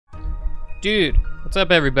Dude, what's up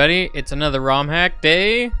everybody? It's another ROM hack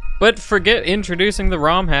day. But forget introducing the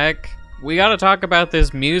ROM hack. We gotta talk about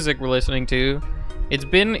this music we're listening to. It's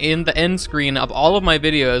been in the end screen of all of my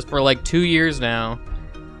videos for like 2 years now.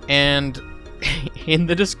 And in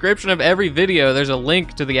the description of every video, there's a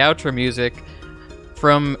link to the outro music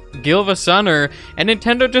from Gilva Sunner, and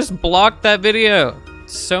Nintendo just blocked that video.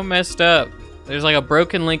 It's so messed up. There's like a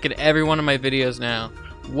broken link in every one of my videos now.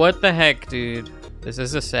 What the heck, dude? This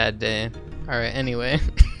is a sad day. Alright, anyway.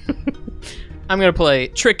 I'm gonna play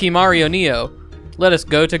Tricky Mario Neo. Let us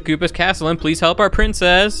go to Koopa's castle and please help our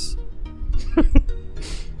princess.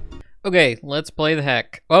 Okay, let's play the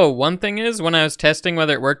hack. Oh, one thing is, when I was testing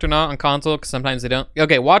whether it worked or not on console, because sometimes they don't.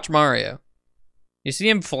 Okay, watch Mario. You see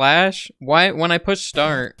him flash? Why, when I push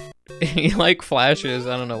start, he like flashes,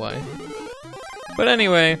 I don't know why. But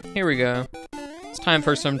anyway, here we go. It's time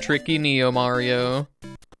for some tricky Neo Mario.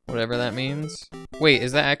 Whatever that means. Wait,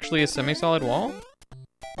 is that actually a semi-solid wall?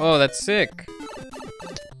 Oh, that's sick.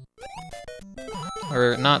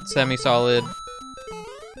 Or not semi-solid.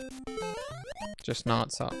 Just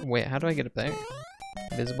not solid. Wait, how do I get up there?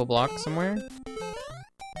 Invisible block somewhere?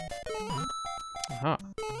 Aha.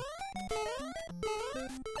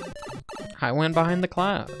 I went behind the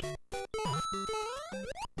cloud.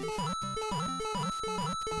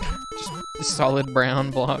 Just a solid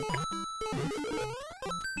brown block.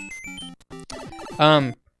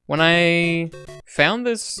 When I found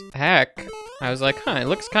this hack, I was like, huh, it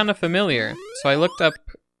looks kind of familiar. So I looked up,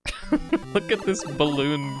 look at this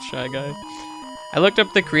balloon shy guy. I looked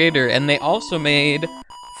up the creator, and they also made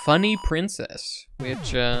Funny Princess,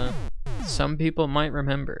 which some people might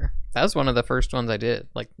remember. That was one of the first ones I did,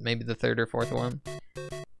 like maybe the third or fourth one.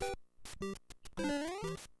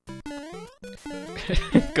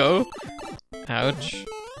 Go. Ouch.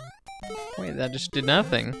 Wait, that just did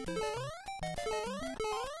nothing.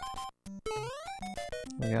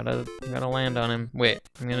 We gotta land on him. Wait,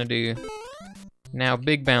 I'm gonna do now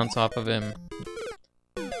big bounce off of him.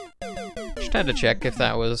 Just had to check if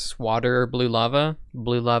that was water or blue lava.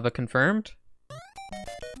 Blue lava confirmed.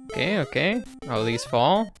 Okay, okay. Oh, these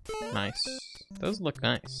fall. Nice. Those look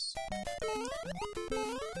nice.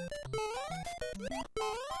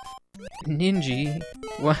 Ninja.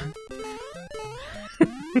 What?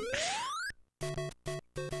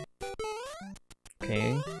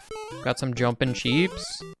 Okay. Got some jumping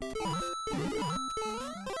cheeps.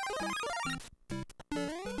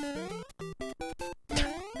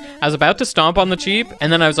 I was about to stomp on the cheap,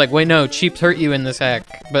 and then I was like, wait, no, cheeps hurt you in this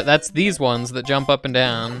hack. But that's these ones that jump up and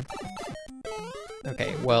down.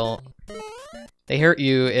 Okay, well, they hurt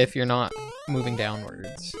you if you're not moving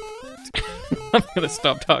downwards. I'm gonna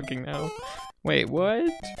stop talking now. Wait,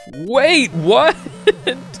 what? Wait, what?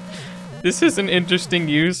 This is an interesting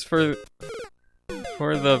use for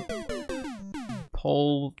the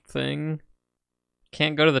pole thing.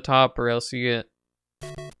 Can't go to the top or else you get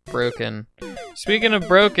broken. Speaking of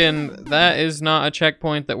broken, that is not a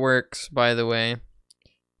checkpoint that works, by the way.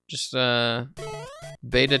 Just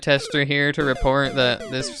beta tester here to report that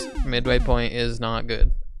this midway point is not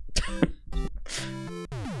good.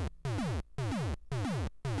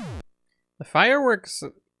 The fireworks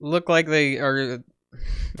look like they are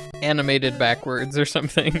animated backwards or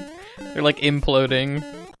something. They're like imploding.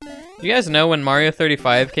 You guys know when Mario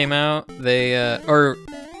 35 came out, they, or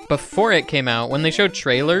before it came out, when they showed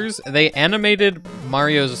trailers, they animated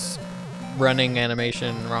Mario's running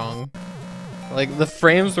animation wrong. Like, the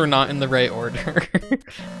frames were not in the right order.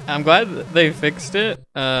 I'm glad that they fixed it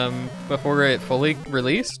before it fully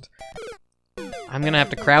released. I'm gonna have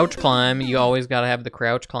to crouch climb. You always gotta have the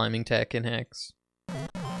crouch climbing tech in Hex.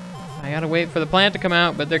 I gotta wait for the plant to come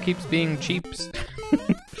out, but there keeps being cheeps.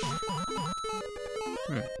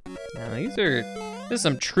 Now this is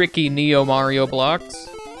some tricky Neo Mario blocks.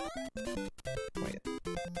 Wait.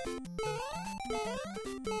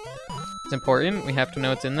 It's important, we have to know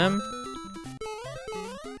what's in them.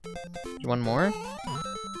 There's one more.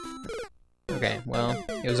 Okay, well,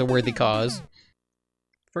 it was a worthy cause.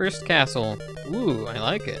 First castle. Ooh, I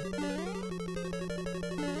like it.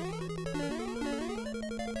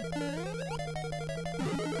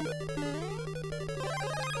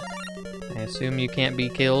 I assume you can't be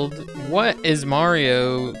killed. What is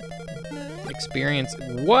Mario experience?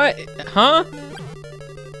 What? Huh?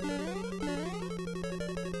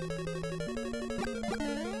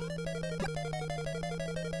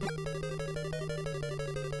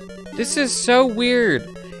 This is so weird.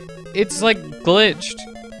 It's like glitched.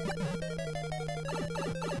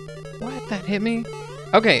 What? That hit me?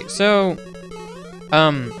 Okay, so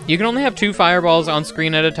you can only have 2 fireballs on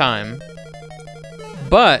screen at a time.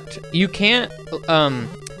 But you can't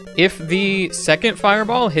If the second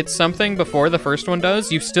fireball hits something before the first one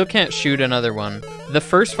does, you still can't shoot another one. The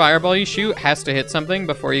first fireball you shoot has to hit something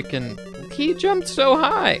before you can... He jumped so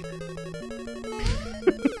high!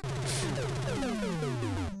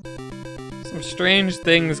 Some strange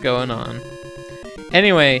things going on.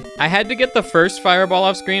 Anyway, I had to get the first fireball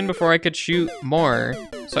off screen before I could shoot more.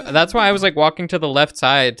 So that's why I was like walking to the left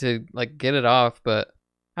side to like get it off, but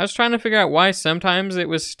I was trying to figure out why sometimes it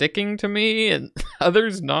was sticking to me and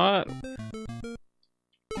others not.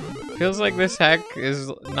 Feels like this hack is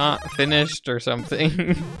not finished or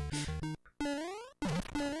something.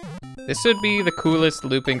 This would be the coolest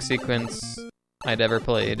looping sequence I'd ever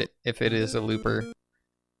played if it is a looper.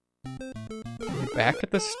 Back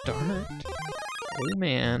at the start? Oh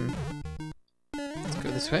man. Let's go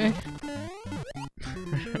this way.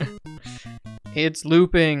 It's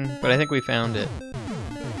looping, but I think we found it.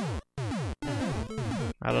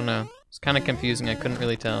 I don't know. It's kind of confusing. I couldn't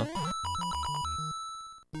really tell.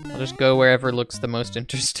 I'll just go wherever looks the most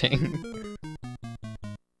interesting.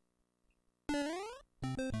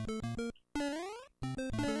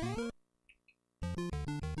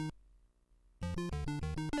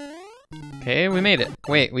 Okay, we made it.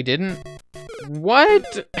 Wait, we didn't?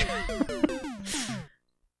 What?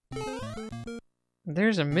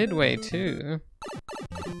 There's a midway too.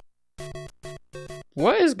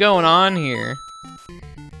 What is going on here?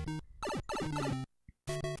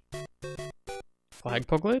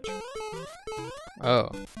 Flagpole glitch? Oh.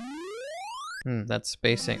 That's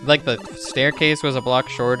spacing. Like the staircase was a block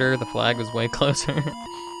shorter, the flag was way closer.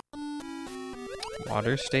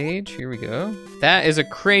 Water stage, here we go. That is a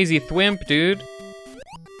crazy thwimp, dude.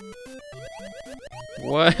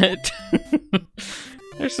 What?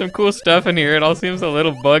 There's some cool stuff in here. It all seems a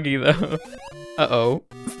little buggy though. Uh-oh.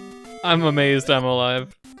 I'm amazed I'm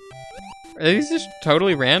alive. Are these just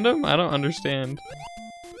totally random? I don't understand.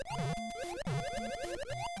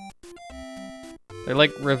 They're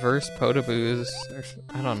like reverse potaboos.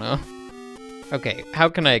 I don't know. Okay, how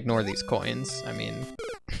can I ignore these coins? I mean...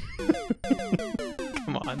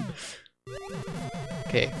 Come on.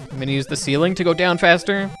 Okay, I'm gonna use the ceiling to go down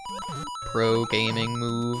faster. Pro gaming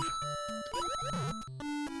move.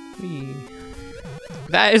 Whee.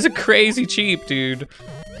 That is a crazy cheap, dude.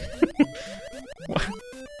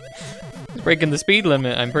 He's breaking the speed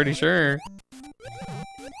limit, I'm pretty sure.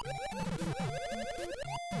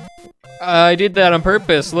 I did that on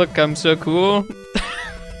purpose. Look, I'm so cool.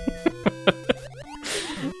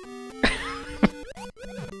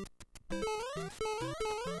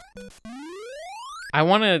 I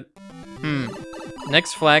wanna...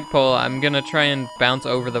 Next flagpole, I'm gonna try and bounce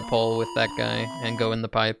over the pole with that guy and go in the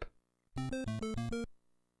pipe.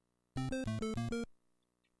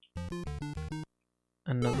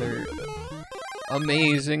 Another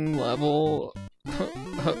amazing level.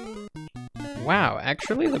 Wow,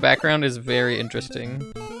 actually the background is very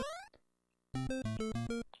interesting.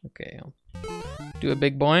 Okay, I'll do a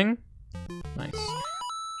big boing. Nice.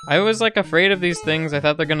 I was like afraid of these things. I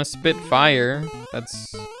thought they're gonna spit fire.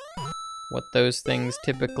 That's what those things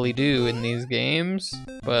typically do in these games,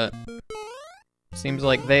 but seems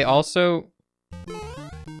like they also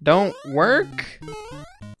don't work.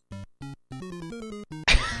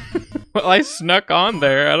 Well, I snuck on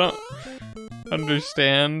there. I don't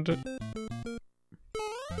understand.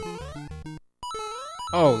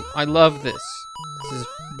 Oh, I love this. This is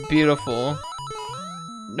beautiful.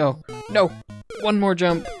 No, no, one more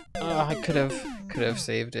jump. Oh, I could have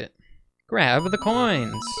saved it. Grab the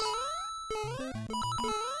coins.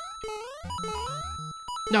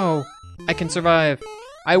 No, I can survive.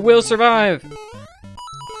 I will survive.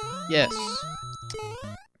 Yes.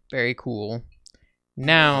 Very cool.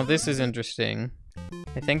 Now, this is interesting.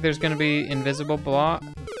 I think there's gonna be invisible block.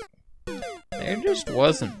 There just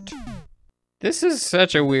wasn't. This is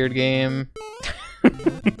such a weird game.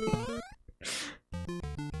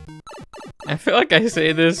 I feel like I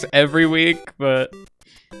say this every week, but...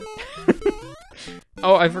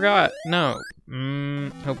 Oh, I forgot. No.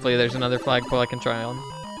 Hopefully there's another flagpole I can try on.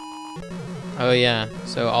 Oh yeah,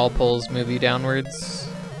 so all poles move you downwards.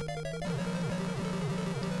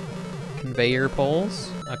 Conveyor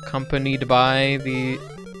poles, accompanied by the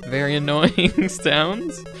very annoying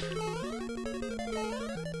sounds.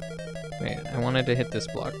 Wait, I wanted to hit this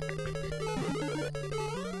block.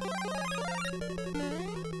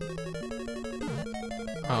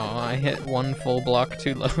 Oh, I hit one full block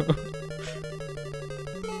too low.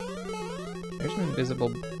 There's an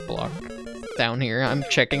invisible block down here. I'm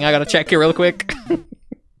checking. I gotta check here real quick.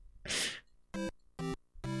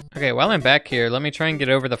 Okay, while I'm back here, let me try and get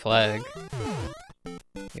over the flag.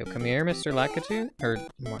 Yo, come here, Mr. Lakitu. Or,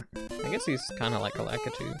 more. guess he's kind of like a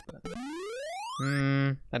Lakitu, but...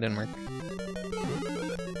 that didn't work.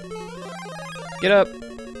 Get up!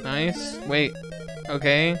 Nice. Wait.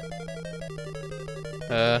 Okay.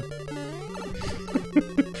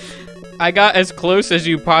 I got as close as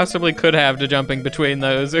you possibly could have to jumping between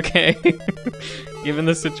those, okay? Given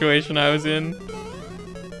the situation I was in.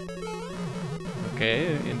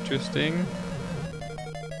 Okay, interesting.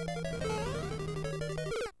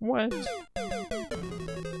 What?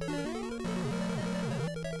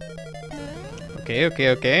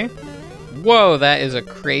 Okay. Whoa, that is a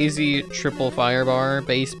crazy triple fire bar,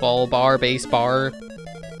 baseball bar, base bar.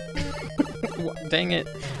 Dang it.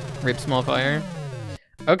 Rip small fire.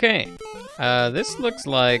 Okay. This looks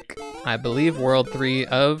like, I believe, World 3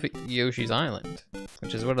 of Yoshi's Island,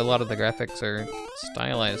 which is what a lot of the graphics are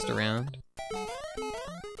stylized around.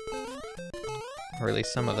 Or at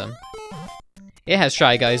least some of them. It has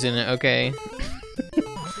Shy Guys in it, okay.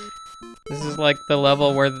 This is like the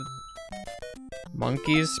level where the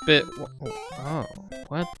monkeys spit... Oh,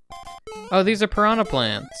 what? Oh, these are piranha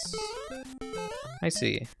plants. I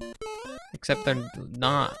see. Except they're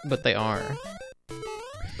not, but they are.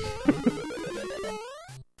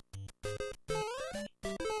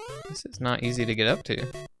 This is not easy to get up to.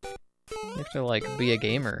 You have to, like, be a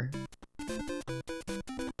gamer.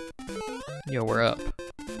 Yo, we're up.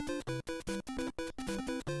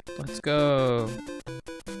 Let's go.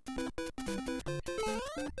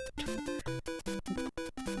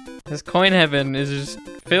 This coin heaven is just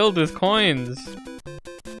filled with coins.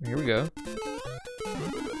 Here we go.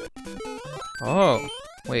 Oh,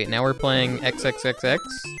 wait, now we're playing XXXX?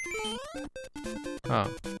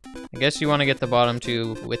 Oh, I guess you want to get the bottom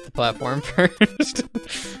two with the platform first.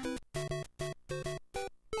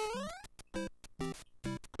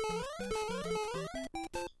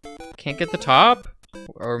 Can't get the top?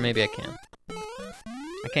 Or maybe I can.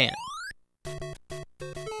 I can't.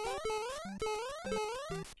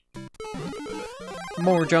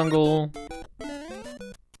 More jungle.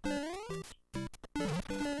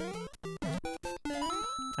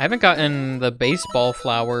 I haven't gotten the baseball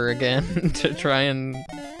flower again to try and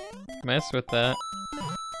mess with that.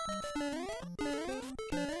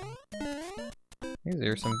 These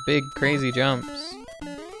are some big crazy jumps.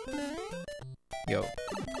 Yo.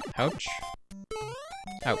 Ouch.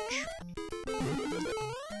 Ouch.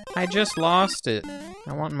 I just lost it.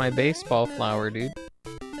 I want my baseball flower, dude.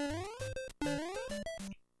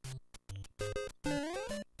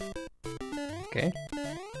 Okay.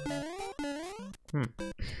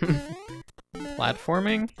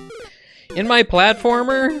 Platforming? In my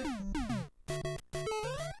platformer?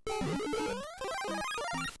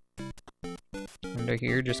 Under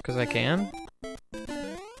here just because I can?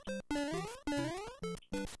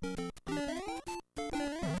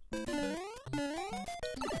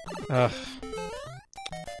 Ugh.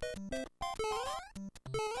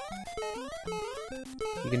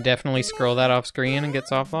 You can definitely scroll that off screen and get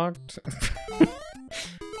soft locked.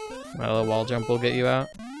 Well, a wall jump will get you out.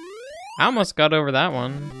 I almost got over that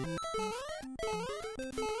one.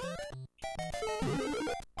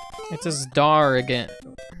 It's a star again.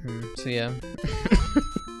 So yeah.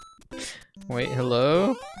 Wait,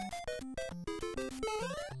 hello?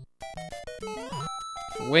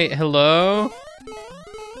 Wait, hello?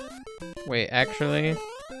 Wait, actually?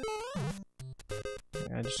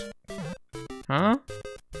 I just... Huh?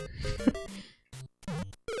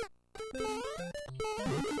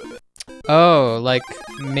 Oh, like,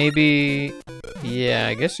 maybe... Yeah,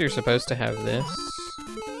 I guess you're supposed to have this.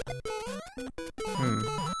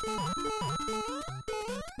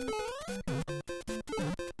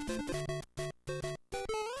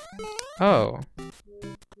 Oh.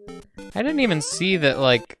 I didn't even see that,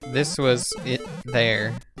 like, this was it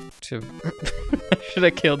there. To... Should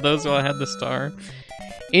have killed those while I had the star.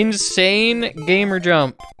 Insane gamer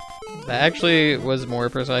jump. That actually was more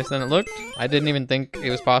precise than it looked. I didn't even think it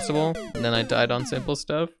was possible, and then I died on simple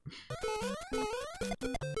stuff.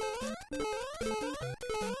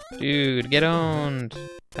 Dude, get owned.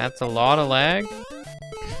 That's a lot of lag.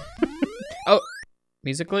 Oh,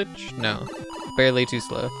 music glitch? No, barely too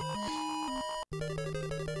slow.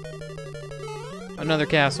 Another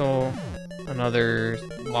castle. Another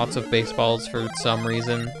lots of baseballs for some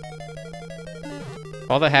reason.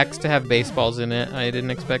 All the hacks to have baseballs in it. I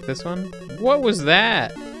didn't expect this one. What was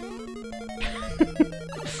that?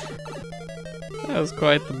 That was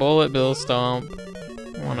quite the bullet bill stomp.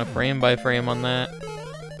 I want a frame by frame on that.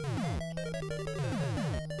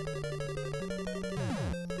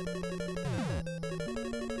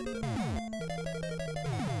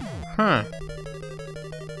 Huh.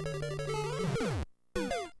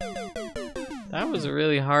 That was a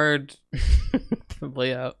really hard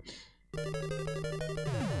layout.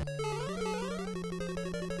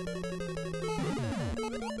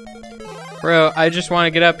 Bro, I just want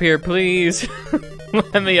to get up here, please.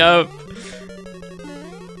 Let me up.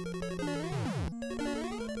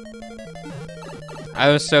 I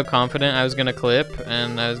was so confident I was gonna clip,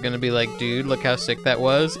 and I was gonna be like, dude, look how sick that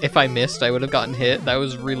was. If I missed, I would have gotten hit. That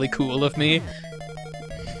was really cool of me.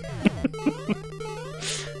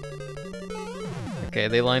 Okay,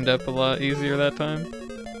 they lined up a lot easier that time.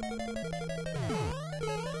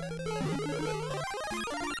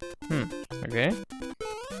 Okay.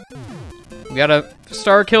 We got a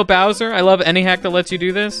star kill Bowser. I love any hack that lets you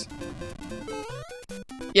do this.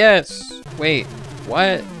 Yes! Wait,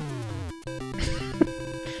 what?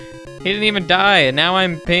 He didn't even die, and now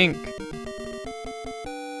I'm pink.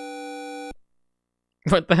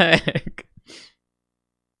 What the heck?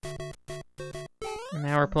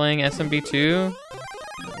 Now we're playing SMB2?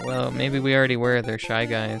 Well, maybe we already were. They're Shy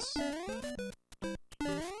Guys.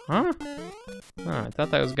 Huh? Oh, I thought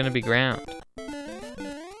that was gonna be ground.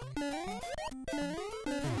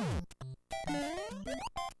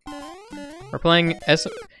 We're playing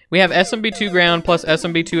we have SMB2 ground plus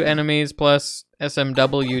SMB2 enemies plus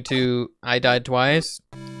SMW2 I died twice.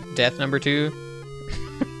 Death number 2.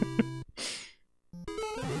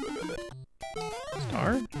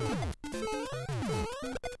 Star?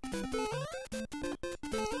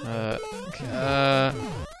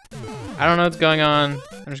 I don't know what's going on.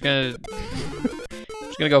 I'm just gonna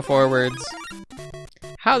go forwards.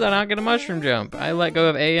 How did I not get a mushroom jump? I let go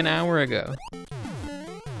of A an hour ago.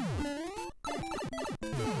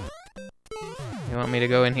 You want me to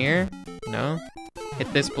go in here? No?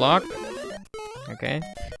 Hit this block? Okay.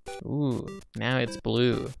 Ooh, now it's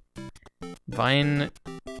blue. Vine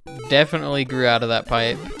definitely grew out of that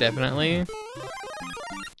pipe. Definitely.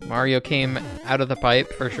 Mario came out of the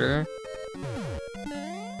pipe for sure.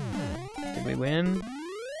 Did we win?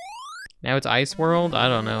 Now it's Ice World? I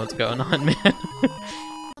don't know what's going on, man.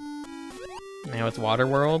 Now it's Water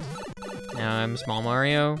World. Now I'm Small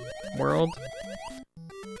Mario World.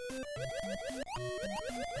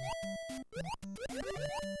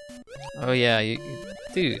 Oh yeah,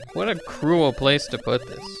 dude, what a cruel place to put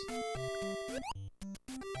this.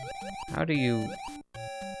 How do you...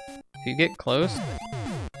 If you get close?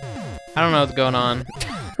 I don't know what's going on.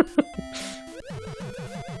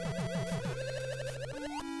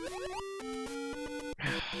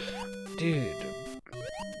 Dude.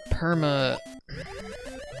 Perma...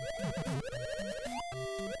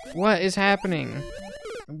 What is happening?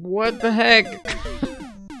 What the heck?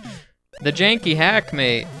 The janky hack,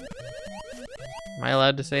 mate. Am I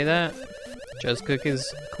allowed to say that? Just Cook is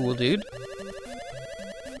cool, dude.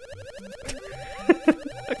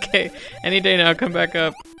 Okay, any day now, come back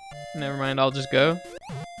up. Never mind, I'll just go.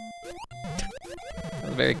 That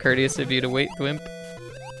was very courteous of you to wait, Thwimp.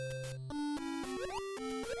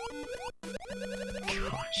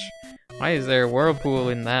 Gosh, why is there a whirlpool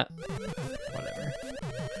in that? Whatever.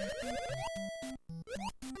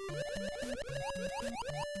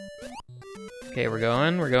 Okay, we're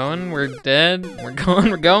dead. We're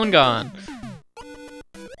gone.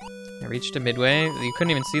 I reached a midway. You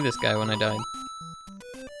couldn't even see this guy when I died.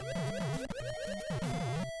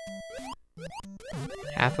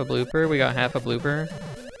 Half a blooper, we got half a blooper.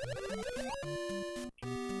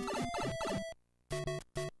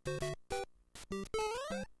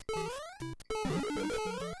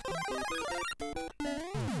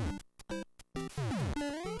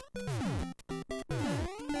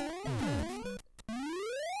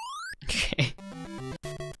 Okay.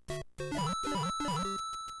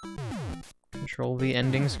 Control the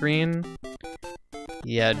ending screen.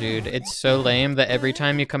 Yeah, dude, it's so lame that every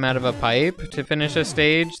time you come out of a pipe to finish a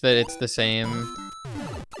stage, that it's the same.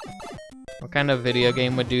 What kind of video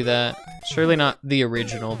game would do that? Surely not the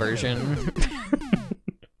original version.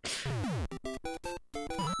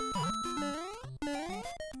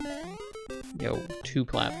 Yo, 2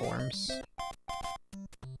 platforms.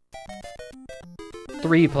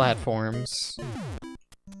 3 platforms.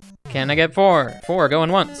 Can I get 4? 4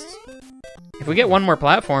 going once. If we get 1 more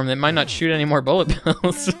platform, it might not shoot any more bullet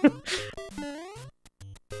bills.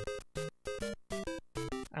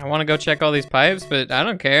 I want to go check all these pipes, but I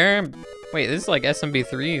don't care. Wait, this is like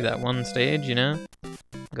SMB3, that one stage, you know?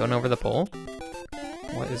 Going over the pole?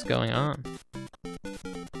 What is going on? I'm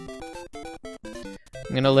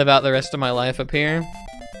gonna live out the rest of my life up here.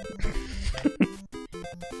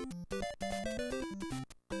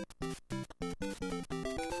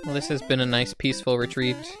 Well, this has been a nice peaceful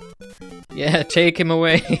retreat. Yeah, take him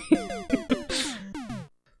away.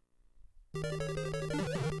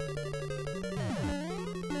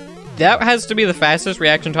 That has to be the fastest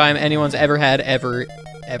reaction time anyone's ever had, ever.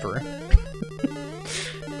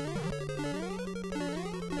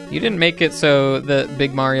 You didn't make it so that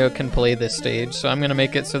Big Mario can play this stage, so I'm gonna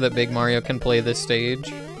make it so that Big Mario can play this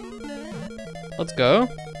stage. Let's go.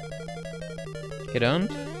 Get owned.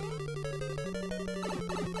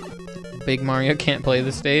 Big Mario can't play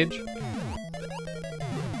this stage.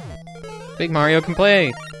 Big Mario can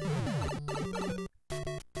play!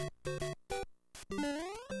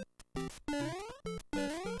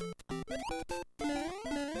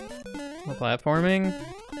 More platforming.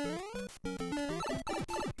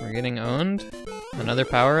 We're getting owned. Another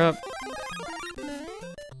power-up.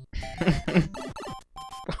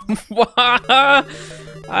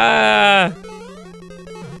 Ah!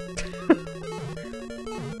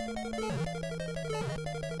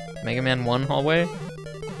 Mega Man 1 hallway?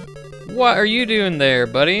 What are you doing there,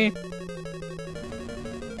 buddy?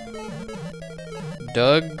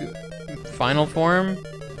 Doug? Final form?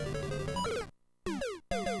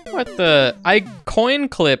 What the? I coin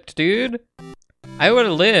clipped, dude! I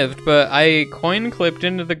would've lived, but I coin clipped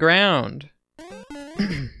into the ground.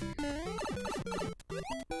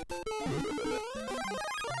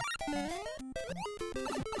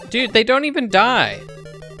 Dude, they don't even die.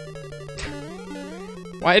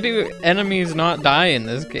 Why do enemies not die in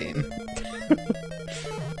this game?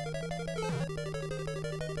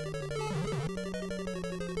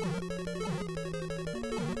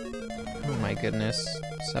 Oh my goodness.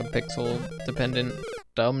 Subpixel dependent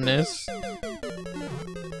dumbness.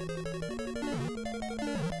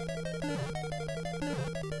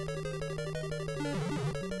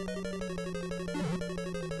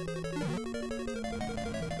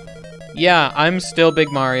 Yeah, I'm still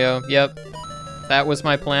Big Mario. Yep. That was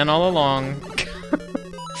my plan all along.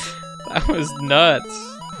 That was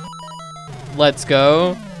nuts. Let's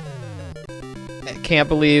go. I can't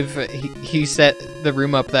believe he set the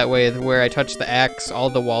room up that way where I touched the axe,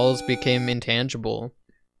 all the walls became intangible.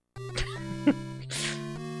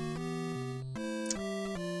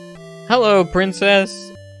 Hello,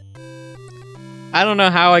 princess. I don't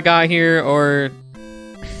know how I got here or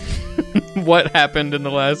what happened in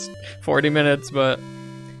the last 40 minutes, but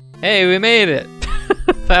hey, we made it.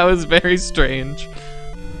 That was very strange.